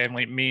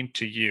multifamily mean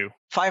to you?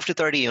 5 to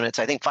 30 units.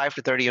 I think 5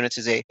 to 30 units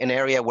is an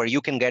area where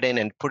you can get in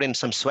and put in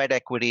some sweat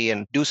equity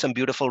and do some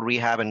beautiful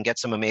rehab and get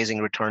some amazing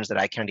returns that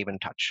I can't even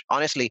touch.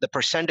 Honestly, the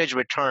percentage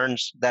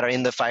returns that are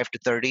in the 5 to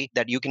 30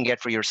 that you can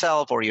get for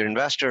yourself or your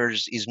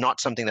investors is not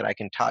something that I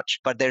can touch,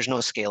 but there's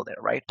no scale there,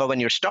 right? But when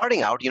you're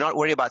starting out, you're not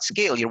worried about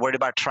scale, you're worried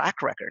about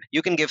track record.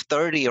 You can give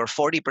 30 or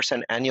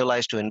 40%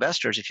 annualized to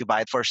investors if you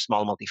buy the first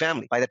small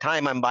multifamily. By the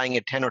time I'm buying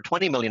a $10 or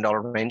 $20 million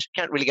range,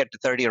 can't really get to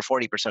 30 or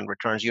 40%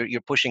 returns.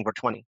 You're pushing for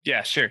 20.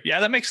 Yeah, sure. Yeah,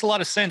 that makes a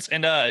lot of sense.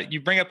 And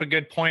you bring up a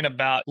good point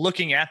about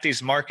looking at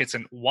these markets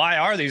and why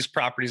are these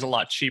properties a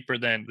lot cheaper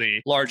than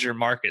the larger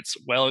markets?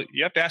 Well,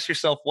 you have to ask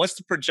yourself, what's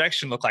the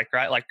projection look like,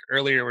 right? Like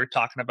earlier, we were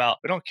talking about,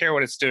 we don't care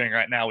what it's doing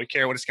right now. We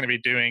care what it's going to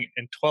be doing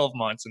in 12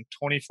 months and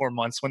 24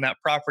 months when that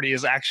property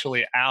is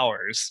actually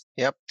ours.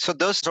 Yep. So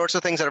those sorts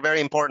of things are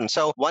very important.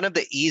 So one of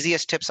the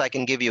easiest tips I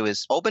can give you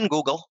is open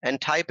Google and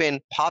type in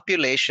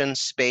population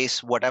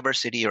space, whatever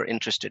city you're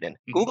interested in.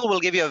 Mm-hmm. Google will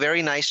give you a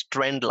very nice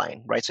trend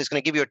line, right? So it's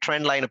going to give you a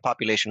trend line of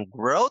population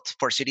growth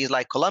for cities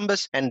like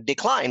Columbus and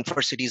decline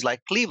for cities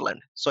like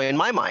Cleveland. So in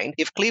my mind,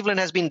 if Cleveland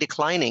has been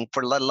declining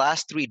for the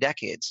last 3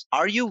 decades,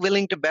 are you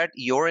willing to bet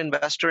your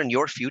investor and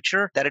your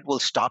future that it will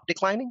stop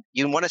declining?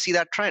 You want to see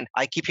that trend.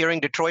 I keep hearing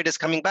Detroit is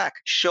coming back.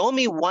 Show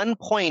me one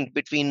point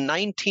between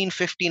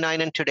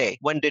 1959 and today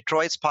when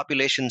Detroit's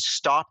population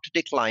stopped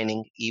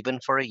declining even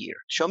for a year.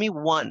 Show me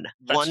one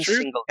true.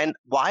 single. And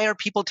why are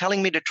people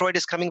telling me Detroit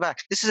is coming back?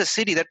 This is a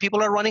city that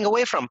people are running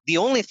away from. The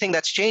only thing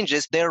that's changed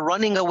is they're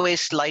running away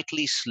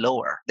slightly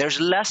slower. There's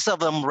less of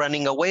them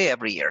running away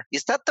every year.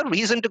 Is that the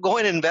reason to go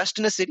and invest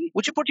in a city?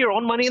 Would you put your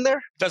own money in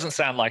there? Doesn't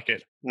sound like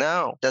it.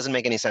 No, doesn't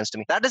make any sense to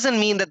me. That doesn't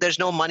mean that there's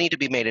no money to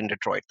be made in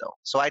Detroit, though.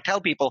 So I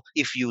tell people,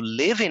 if you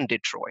live in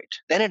Detroit,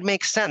 then it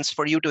makes sense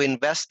for you to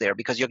invest there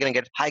because you're going to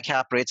get high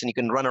cap rates and you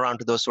can run around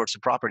to those sorts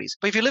of properties.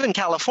 But if you live in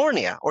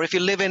California or if you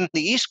live in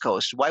the East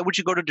Coast, why would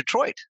you go to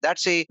Detroit?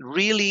 That's a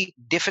really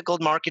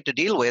difficult market to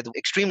deal with,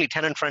 extremely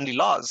tenant-friendly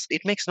laws.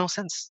 It makes no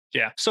sense.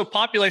 Yeah. So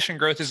population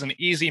growth is an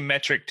easy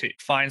metric to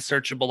find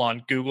searchable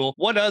on Google.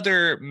 What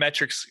other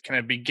metrics can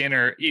a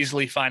beginner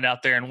easily find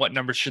out there and what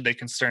numbers should they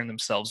concern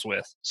themselves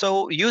with?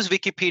 So use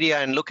Wikipedia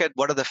and look at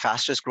what are the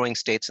fastest growing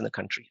states in the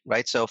country,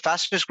 right? So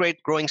fastest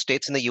growing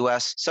states in the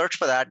US, search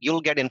for that,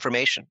 you'll get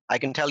information. I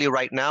can tell you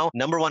right now,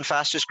 number one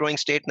fastest growing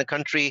state in the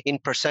country in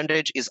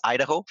percentage is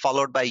Idaho,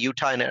 followed by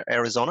Utah and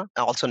Arizona,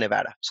 and also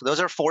Nevada. So those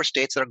are 4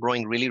 states that are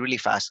growing really, really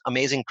fast,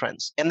 amazing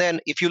trends. And then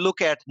if you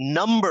look at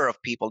number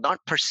of people, not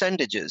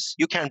percentages,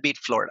 you can't beat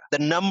Florida. The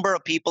number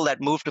of people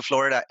that move to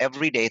Florida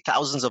every day,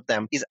 thousands of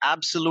them, is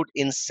absolute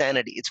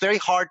insanity. It's very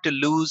hard to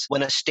lose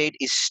when a state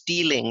is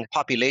stealing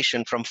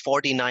population from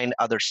 49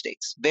 other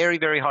states. Very,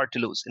 very hard to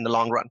lose in the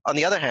long run. On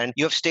the other hand,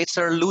 you have states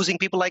that are losing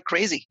people like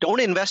crazy.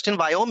 Don't invest in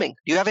Wyoming.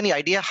 Do you have any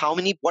idea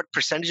what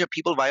percentage of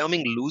people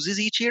Wyoming loses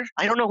each year?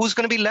 I don't know who's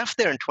going to be left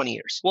there in 20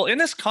 years. Well, in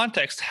this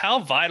context, how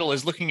vital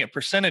is looking at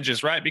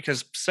percentages, right?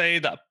 Because say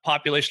the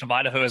population of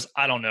Idaho is,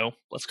 I don't know,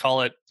 let's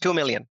call it 2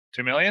 million.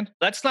 2 million?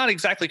 That's not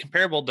exactly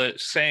comparable to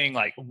saying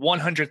like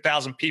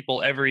 100,000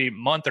 people every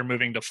month are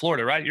moving to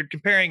Florida, right? You're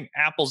comparing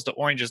apples to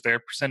oranges there,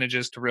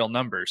 percentages to real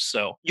numbers.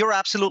 So you're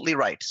absolutely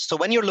right. So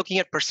when you're looking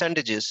at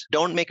percentages,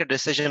 don't make a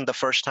decision the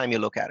first time you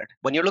look at it.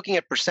 When you're looking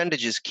at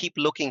percentages, keep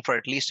looking for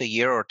at least a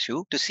year or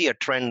two to see a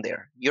trend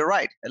there. You're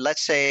right.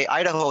 Let's say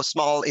Idaho,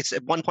 small, it's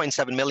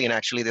 1.7 million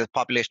actually, the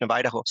population of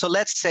Idaho. So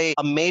let's say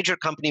a major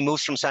company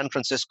moves from San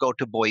Francisco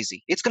to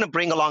Boise. It's going to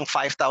bring along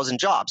 5,000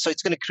 jobs. So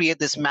it's going to create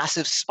this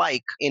massive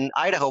spike in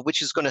Idaho,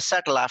 which is going to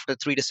settle after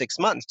 3 to 6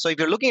 months. So if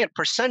you're looking at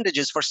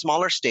percentages for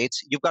smaller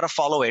states, you've got to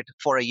follow it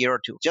for a year or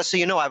two. Just so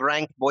you know, I've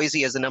ranked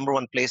Boise as the number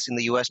 1 place in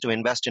the US to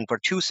invest in for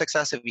 2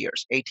 successive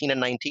years, 18 and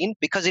 19,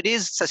 because it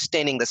is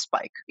sustaining the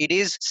spike. It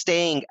is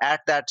staying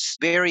at that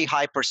very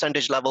high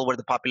percentage level where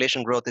the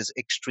population growth is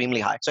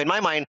extremely high. So in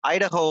my mind,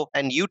 Idaho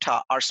and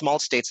Utah are small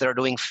states that are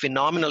doing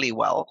phenomenally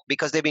well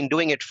because they've been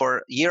doing it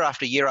for year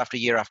after year after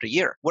year after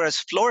year. Whereas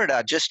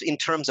Florida, just in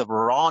terms of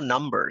raw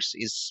numbers,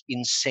 is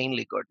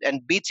insanely good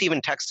and beats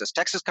even Texas.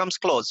 Texas comes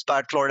close,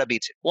 but Florida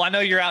beats it. Well, I know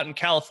you're out in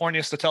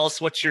California, so tell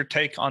us what your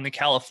take on the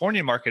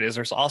California market is.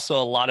 There's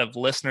also a lot of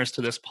listeners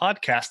to this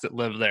podcast that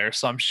live there,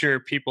 so I'm sure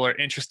people are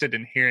interested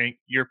in hearing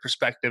your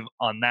perspective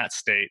on that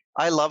state.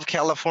 I love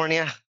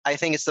California. I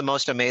think it's the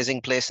most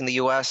amazing place in the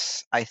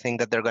US. I think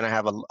that they're going to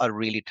have a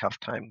really tough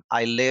time.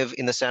 I live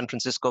in the San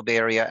Francisco Bay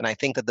Area, and I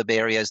think that the Bay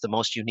Area is the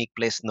most unique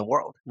place in the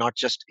world, not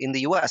just in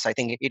the US. I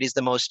think it is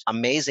the most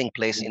amazing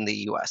place in the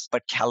US.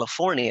 But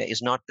California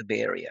is not the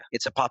Bay Area.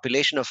 It's a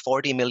population of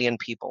 40 million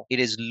people. It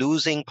is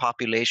losing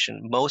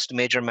population. Most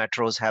major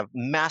metros have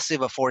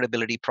massive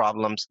affordability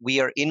problems. We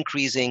are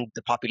increasing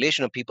the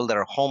population of people that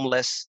are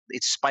homeless.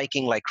 It's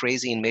spiking like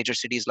crazy in major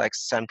cities like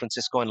San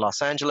Francisco and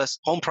Los Angeles.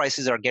 Home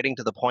prices are getting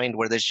to the point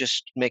where there's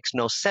just makes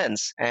no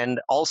sense. And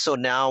also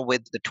now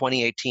with the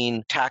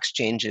 2018 tax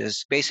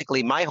changes,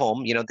 basically my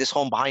home, this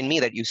home behind me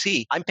that you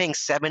see, I'm paying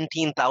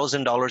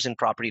 $17,000 in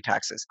property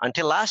taxes.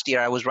 Until last year,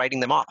 I was writing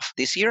them off.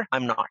 This year,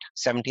 I'm not.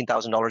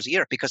 $17,000 a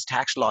year because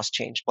tax laws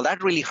changed. Well,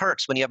 that really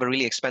hurts when you have a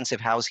really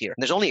expensive house here.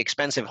 There's only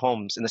expensive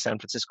homes in the San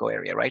Francisco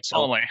area, right? So,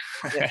 Only.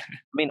 yeah.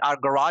 I mean, our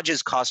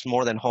garages cost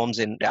more than homes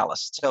in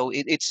Dallas. So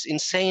it's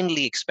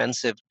insanely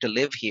expensive to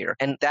live here.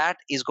 And that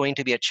is going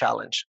to be a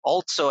challenge.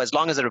 Also, as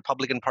long as the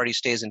Republican Party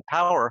stays in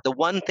power, the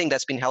one thing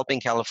that's been helping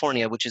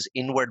California, which is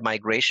inward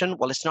migration,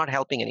 well, it's not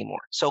helping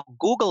anymore. So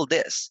Google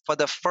this. For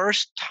the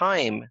first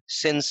time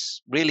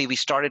since really we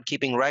started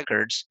keeping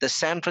records, the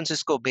San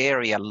Francisco Bay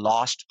Area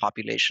lost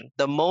population.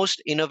 The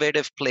most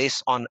innovative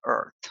place on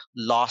earth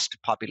lost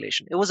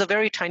population. It was a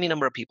very tiny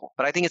number of people,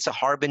 but I think it's a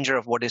harbinger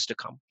of what is to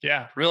come.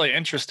 Yeah, really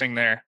interesting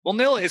there. Well,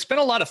 Neal, it's been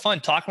a lot of fun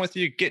talking with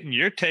you, getting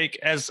your take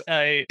as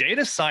a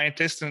data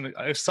scientist and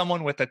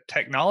someone with a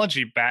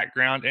technology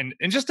background and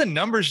just a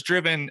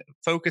numbers-driven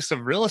focus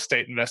of real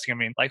estate investing. I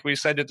mean, like we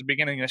said at the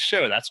beginning of the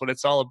show, that's what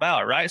it's all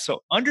about, right?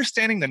 So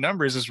understanding the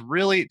numbers is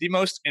really the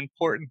most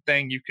important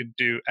thing you could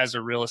do as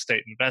a real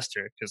estate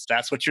investor, because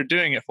that's what you're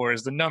doing it for,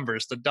 is the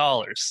numbers, the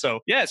dollars. So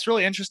yeah, it's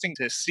really interesting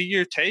to see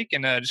your take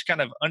and just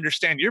kind of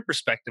understand your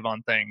perspective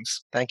on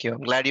things. Thank you.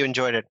 I'm glad you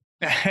enjoyed it.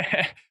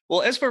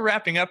 Well, as we're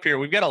wrapping up here,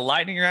 we've got a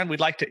lightning round we'd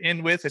like to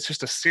end with. It's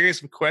just a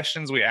series of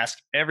questions we ask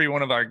every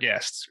one of our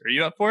guests. Are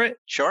you up for it?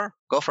 Sure,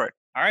 go for it.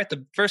 All right.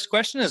 The first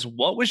question is,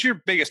 what was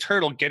your biggest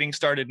hurdle getting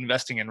started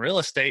investing in real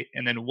estate?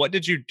 And then what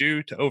did you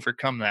do to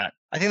overcome that?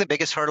 I think the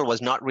biggest hurdle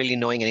was not really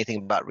knowing anything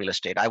about real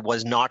estate. I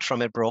was not from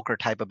a broker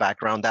type of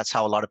background. That's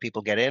how a lot of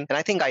people get in. And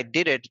I think I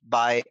did it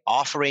by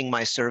offering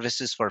my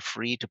services for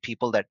free to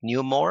people that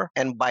knew more.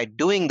 And by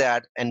doing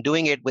that and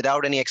doing it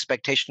without any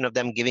expectation of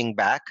them giving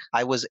back,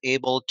 I was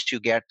able to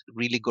get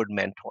really good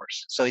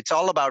mentors. So it's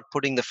all about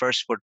putting the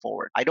first foot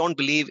forward. I don't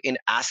believe in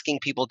asking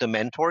people to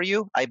mentor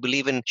you. I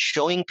believe in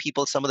showing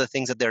people some of the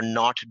things that they're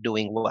not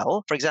doing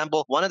well. For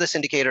example, one of the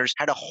syndicators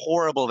had a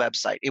horrible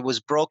website. It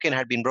was broken,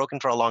 had been broken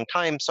for a long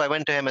time. So I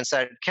went to him and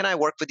said, "Can I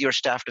work with your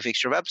staff to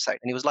fix your website?"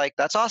 And he was like,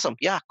 "That's awesome.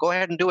 Yeah, go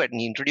ahead and do it." And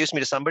he introduced me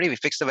to somebody. We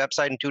fixed the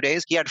website in 2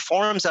 days. He had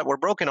forums that were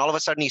broken. All of a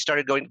sudden, he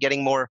started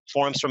getting more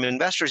forums from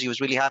investors. He was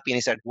really happy. And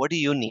he said, "What do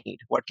you need?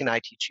 What can I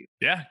teach you?"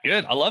 Yeah,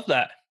 good. I love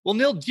that. Well,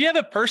 Neal, do you have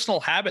a personal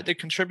habit that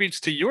contributes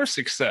to your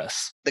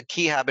success? The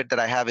key habit that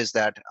I have is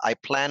that I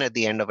plan at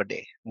the end of a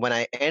day. When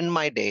I end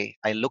my day,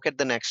 I look at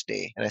the next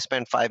day and I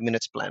spend 5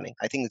 minutes planning.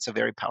 I think it's a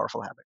very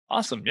powerful habit.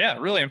 Awesome. Yeah,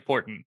 really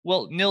important.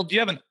 Well, Neal, do you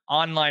have an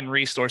online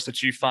resource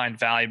that you find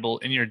valuable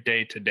in your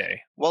day to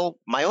day? Well,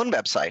 my own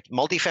website,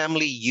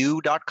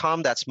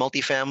 multifamilyu.com. That's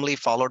multifamily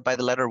followed by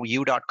the letter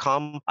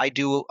u.com. I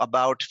do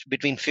about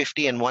between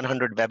 50 and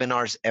 100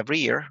 webinars every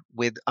year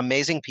with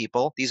amazing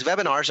people. These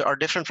webinars are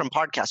different from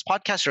podcasts.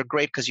 Podcasts are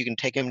great because you can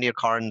take them in your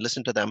car and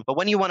listen to them. But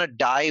when you want to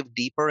dive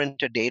deeper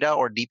into data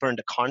or deeper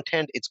into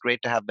content, it's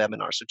great to have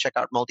webinars. So check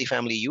out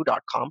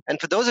multifamilyu.com. And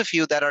for those of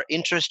you that are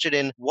interested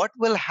in what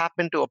will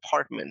happen to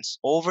apartments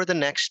over the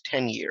next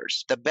 10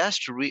 years, the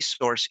best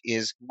resource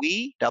is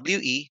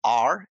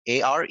WERARE,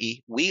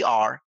 we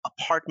are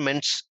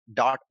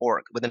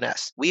apartments.org with an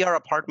S. We are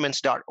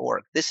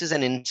apartments.org. This is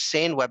an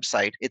insane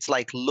website. It's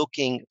like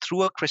looking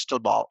through a crystal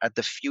ball at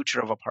the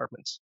future of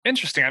apartments.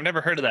 Interesting. I've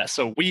never heard of that.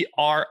 So we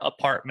are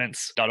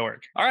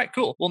apartments.org. All right,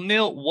 cool. Well,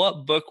 Neal,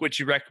 what book would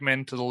you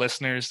recommend to the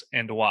listeners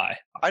and why?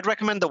 I'd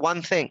recommend The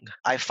One Thing.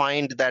 I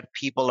find that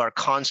people are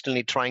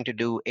constantly trying to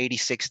do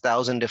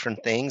 86,000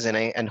 different things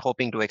and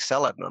hoping to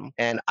excel at them.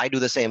 And I do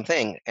the same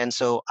thing. And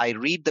so I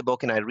read the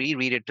book and I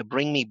reread it to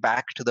bring me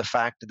back to the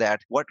fact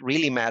that what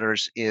really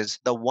matters is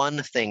the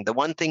one thing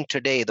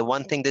today, the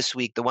one thing this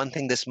week, the one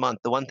thing this month,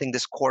 the one thing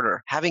this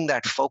quarter. Having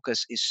that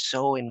focus is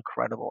so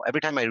incredible.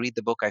 Every time I read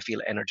the book, I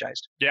feel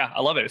energized. Yeah,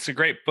 I love it. It's a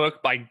great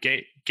book by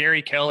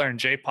Gary Keller and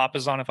Jay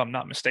Papasan, if I'm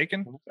not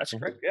mistaken. That's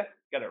correct. Yeah,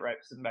 got it right.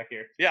 Sitting back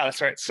here. Yeah,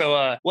 that's right.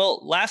 So,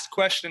 well, last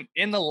question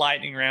in the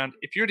lightning round.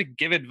 If you were to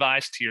give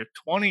advice to your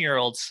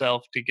 20-year-old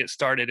self to get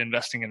started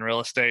investing in real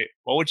estate,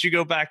 what would you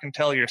go back and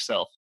tell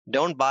yourself?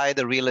 Don't buy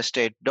the real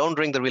estate. Don't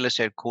drink the real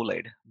estate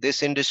Kool-Aid.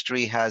 This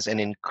industry has an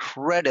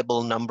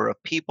incredible number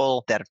of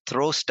people that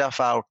throw stuff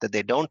out that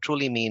they don't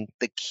truly mean.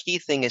 The key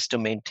thing is to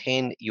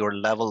maintain your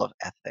level of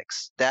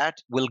ethics. That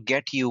will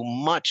get you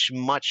much,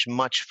 much,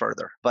 much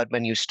further. But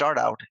when you start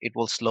out, it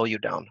will slow you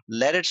down.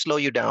 Let it slow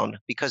you down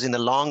because in the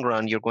long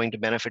run, you're going to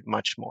benefit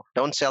much more.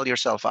 Don't sell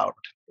yourself out,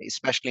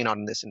 especially not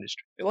in this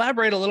industry.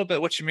 Elaborate a little bit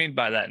what you mean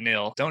by that,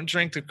 Neal. Don't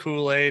drink the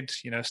Kool-Aid,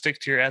 stick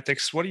to your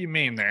ethics. What do you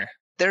mean there?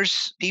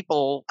 There's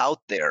people out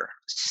there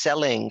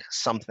selling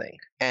something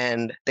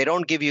and they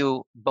don't give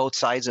you both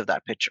sides of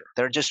that picture.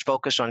 They're just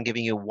focused on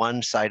giving you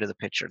one side of the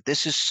picture.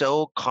 This is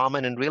so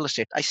common in real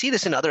estate. I see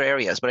this in other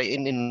areas, but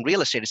in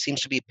real estate, it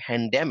seems to be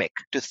pandemic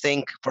to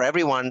think for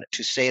everyone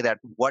to say that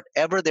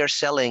whatever they're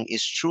selling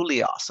is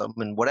truly awesome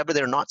and whatever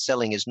they're not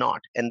selling is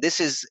not. And this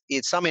is,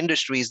 in some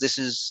industries, this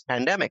is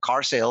pandemic,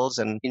 car sales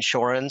and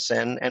insurance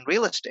and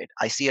real estate.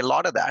 I see a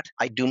lot of that.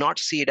 I do not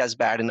see it as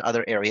bad in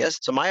other areas.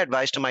 So my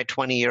advice to my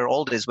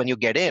 20-year-old is when you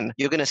get in,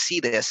 you're going to see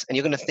this and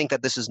you're going to think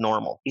that this is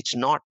normal. It's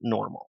not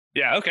normal.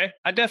 Yeah, okay.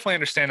 I definitely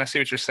understand. I see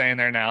what you're saying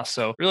there now.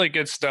 So really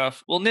good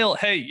stuff. Well, Neal,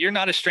 hey, you're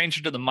not a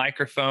stranger to the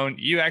microphone.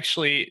 You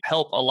actually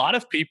help a lot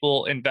of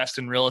people invest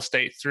in real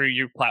estate through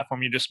your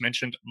platform you just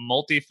mentioned,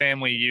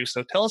 Multifamily U.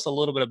 So tell us a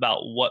little bit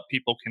about what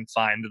people can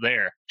find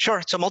there.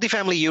 Sure. So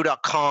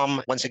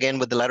multifamilyu.com, once again,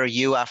 with the letter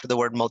U after the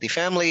word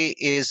multifamily,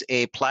 is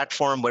a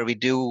platform where we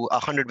do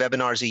 100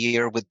 webinars a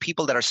year with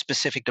people that are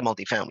specific to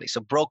multifamily. So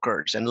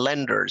brokers and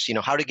lenders,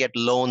 how to get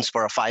loans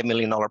for a $5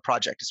 million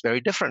project. It's very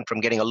different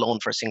from getting a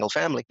loan for a single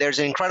family. There's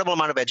an incredible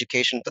amount of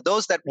education. For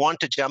those that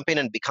want to jump in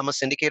and become a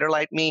syndicator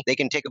like me, they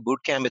can take a boot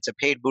camp. It's a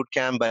paid boot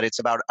camp, but it's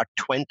about a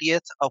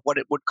 20th of what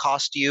it would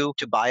cost you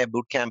to buy a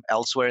boot camp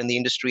elsewhere in the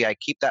industry. I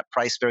keep that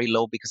price very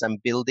low because I'm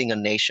building a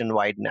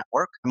nationwide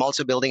network. I'm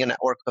also building a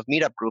network of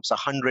meetup groups,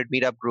 100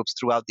 meetup groups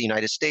throughout the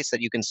United States that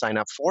you can sign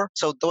up for.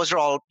 So those are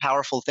all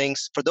powerful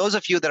things. For those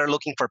of you that are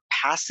looking for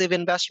passive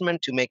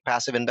investment, to make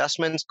passive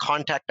investments,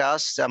 contact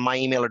us. My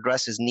email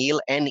address is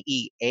Neal,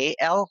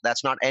 Neal.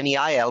 That's not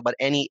Neil, but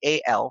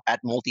Neal at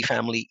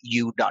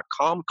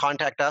multifamilyu.com.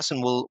 Contact us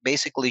and we'll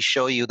basically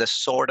show you the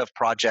sort of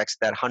projects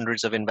that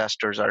hundreds of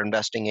investors are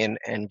investing in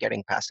and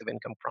getting passive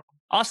income from.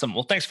 Awesome.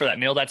 Well, thanks for that,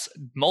 Neal. That's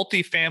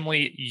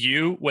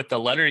multifamilyu with the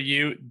letter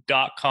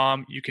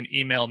U.com. You can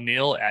email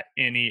Neal at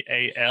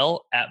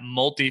Neal at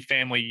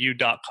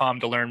multifamilyu.com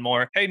to learn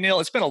more. Hey, Neal,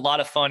 it's been a lot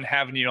of fun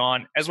having you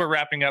on. As we're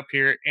wrapping up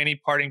here, any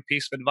parting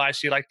piece of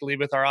advice you'd like to leave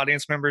with our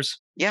audience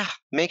members? Yeah,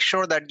 make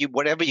sure that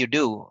whatever you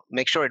do,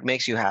 make sure it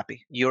makes you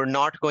happy. You're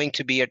not going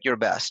to be at your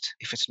best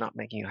if it's not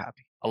making you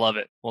happy. I love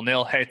it. Well,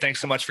 Neal, hey, thanks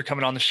so much for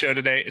coming on the show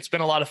today. It's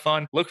been a lot of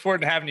fun. Look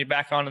forward to having you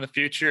back on in the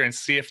future and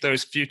see if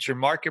those future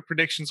market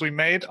predictions we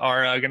made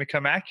are going to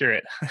come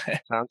accurate.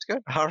 Sounds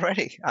good. All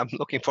righty. I'm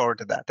looking forward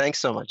to that. Thanks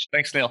so much.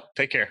 Thanks, Neal.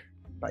 Take care.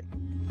 Bye.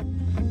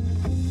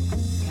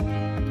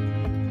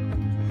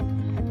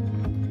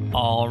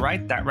 All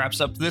right, that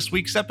wraps up this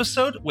week's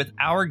episode with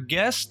our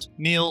guest,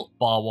 Neal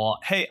Bawa.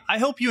 Hey, I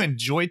hope you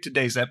enjoyed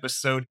today's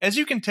episode. As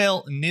you can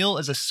tell, Neal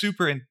is a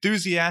super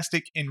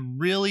enthusiastic and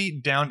really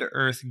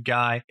down-to-earth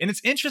guy, and it's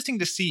interesting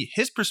to see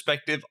his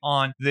perspective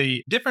on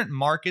the different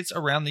markets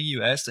around the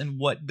US and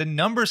what the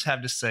numbers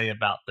have to say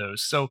about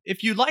those. So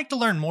if you'd like to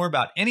learn more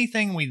about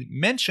anything we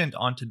mentioned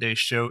on today's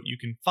show, you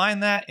can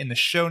find that in the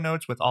show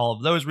notes with all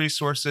of those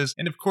resources.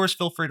 And of course,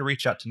 feel free to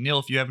reach out to Neal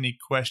if you have any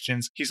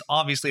questions. He's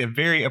obviously a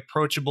very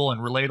approachable and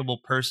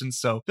relatable person,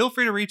 so feel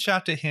free to reach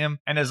out to him.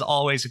 And as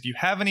always, if you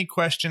have any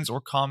questions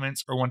or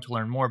comments or want to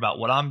learn more about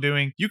what I'm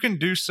doing, you can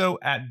do so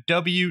at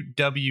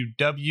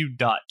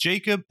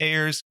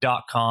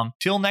www.jacobayers.com.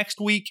 Till next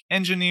week,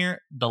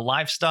 engineer the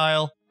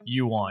lifestyle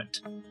you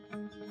want.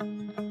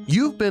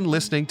 You've been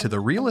listening to the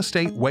Real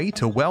Estate Way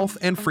to Wealth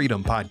and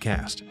Freedom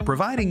podcast,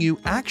 providing you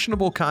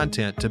actionable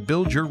content to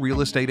build your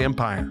real estate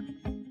empire.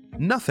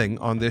 Nothing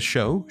on this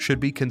show should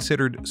be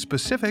considered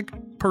specific,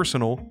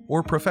 personal,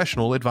 or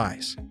professional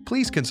advice.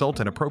 Please consult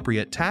an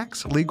appropriate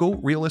tax, legal,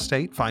 real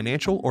estate,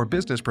 financial, or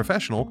business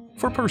professional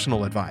for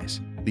personal advice.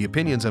 The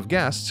opinions of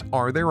guests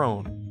are their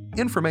own.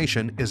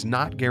 Information is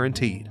not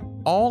guaranteed.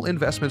 All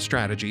investment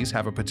strategies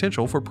have a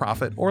potential for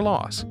profit or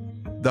loss.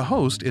 The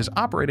host is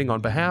operating on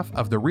behalf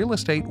of the Real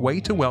Estate Way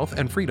to Wealth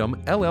and Freedom,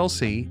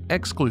 LLC,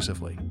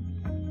 exclusively.